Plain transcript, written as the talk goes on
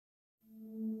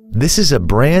This is a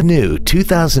brand new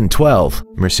 2012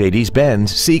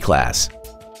 Mercedes-Benz C-Class.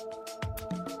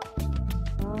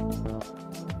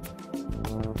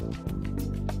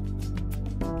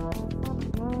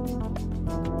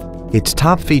 Its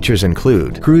top features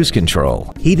include cruise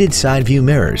control, heated side view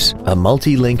mirrors, a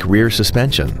multi-link rear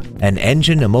suspension, an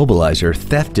engine immobilizer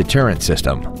theft deterrent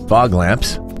system, fog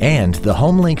lamps, and the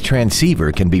HomeLink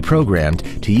transceiver can be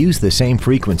programmed to use the same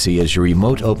frequency as your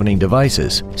remote opening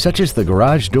devices, such as the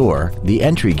garage door, the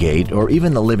entry gate, or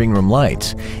even the living room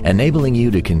lights, enabling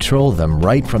you to control them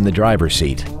right from the driver's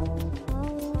seat.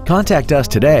 Contact us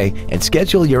today and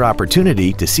schedule your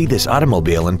opportunity to see this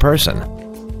automobile in person.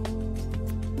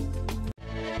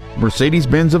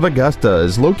 Mercedes-Benz of Augusta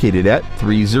is located at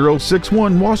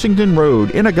 3061 Washington Road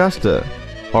in Augusta.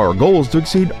 Our goal is to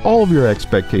exceed all of your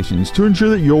expectations to ensure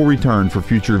that you'll return for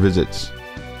future visits.